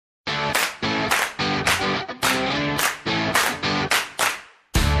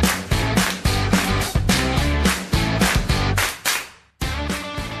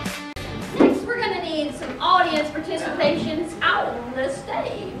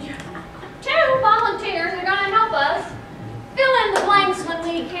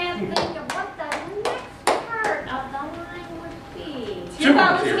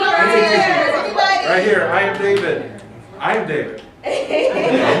I am David. I am David.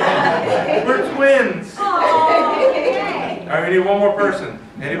 We're twins. Oh, okay. All right, we need one more person.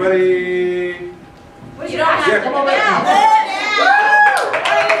 Anybody? Well, you don't have to come on now. back.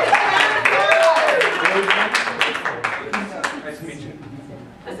 Nice to meet you.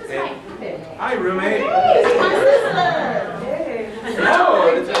 This is my Hi, roommate. It's my sister.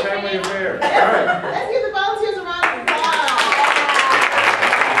 Oh, it's a family affair. All right. Let's give the volunteers a round of applause.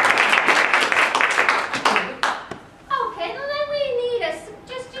 Okay, now then we need a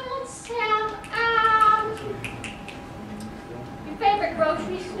suggestion on sound. Your favorite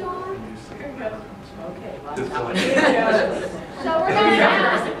grocery store? Okay. This one. So we're gonna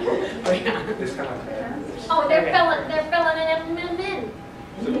ask. This kind of. Oh, they're filling them in.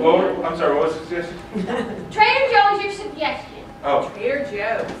 So, I'm sorry, what was the suggestion? Trader Joe's your suggestion. Oh. Trader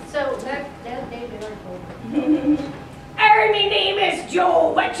Joe's. So they're My name is Joe.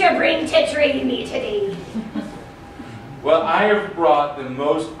 What you bring to trade me today? Well, I have brought the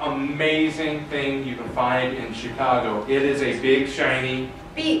most amazing thing you can find in Chicago. It is a big, shiny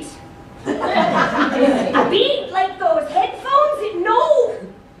Beet. A beet like those headphones? No,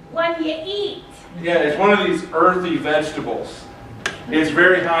 one you eat. Yeah, it's one of these earthy vegetables. It's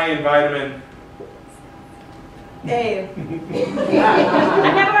very high in vitamin. A. I've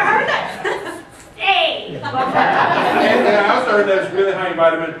never heard of it. Hey. And I also heard that it's really high in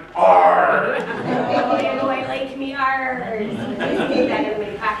vitamin R. Oh, you know I like me R's. Let's keep that in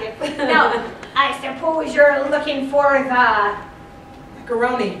my pocket. Now, I suppose you're looking for the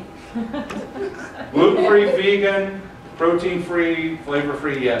Macaroni. Gluten-free, vegan, protein-free,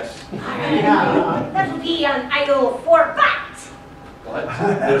 flavor-free, yes. That'll be on aisle 4, but What?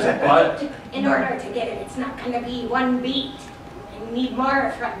 There's a but? in order to get it, it's not going to be one beet. I need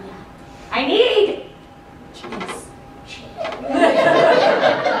more from you. I need cheese.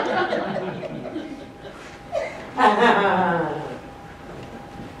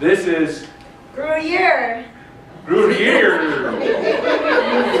 This is Gruyere. Gruyere.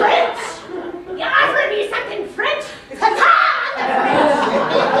 French! You offer me something French?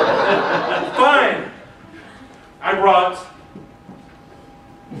 Fine. I brought.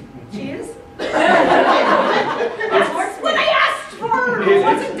 Cheese. That's what I asked for,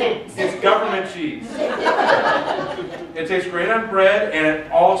 wasn't it? It's government cheese. It tastes great on bread, and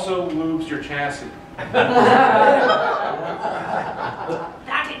it also lubes your chassis.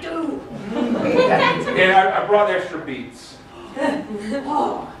 That it do. And I brought extra beets.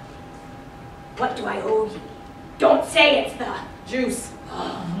 Oh. What do I owe you? Don't say it's the Juice.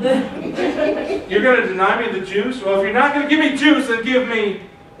 You're going to deny me the juice? Well, if you're not going to give me juice, then give me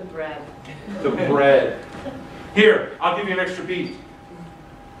The bread. the bread. Here, I'll give you an extra beet.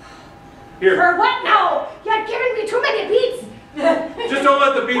 Here, For what now? You're giving me too many beets. just don't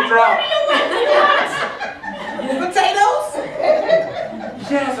let the beet What drop. do you want? Potatoes.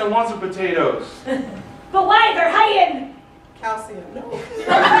 Yes, I want some potatoes. But why? They're high in. Calcium. No.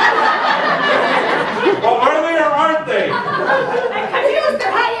 Well, are they or aren't they? I'm confused.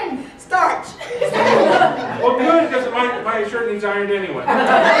 They're high in. Starch. Well, good, because my shirt needs ironed anyway.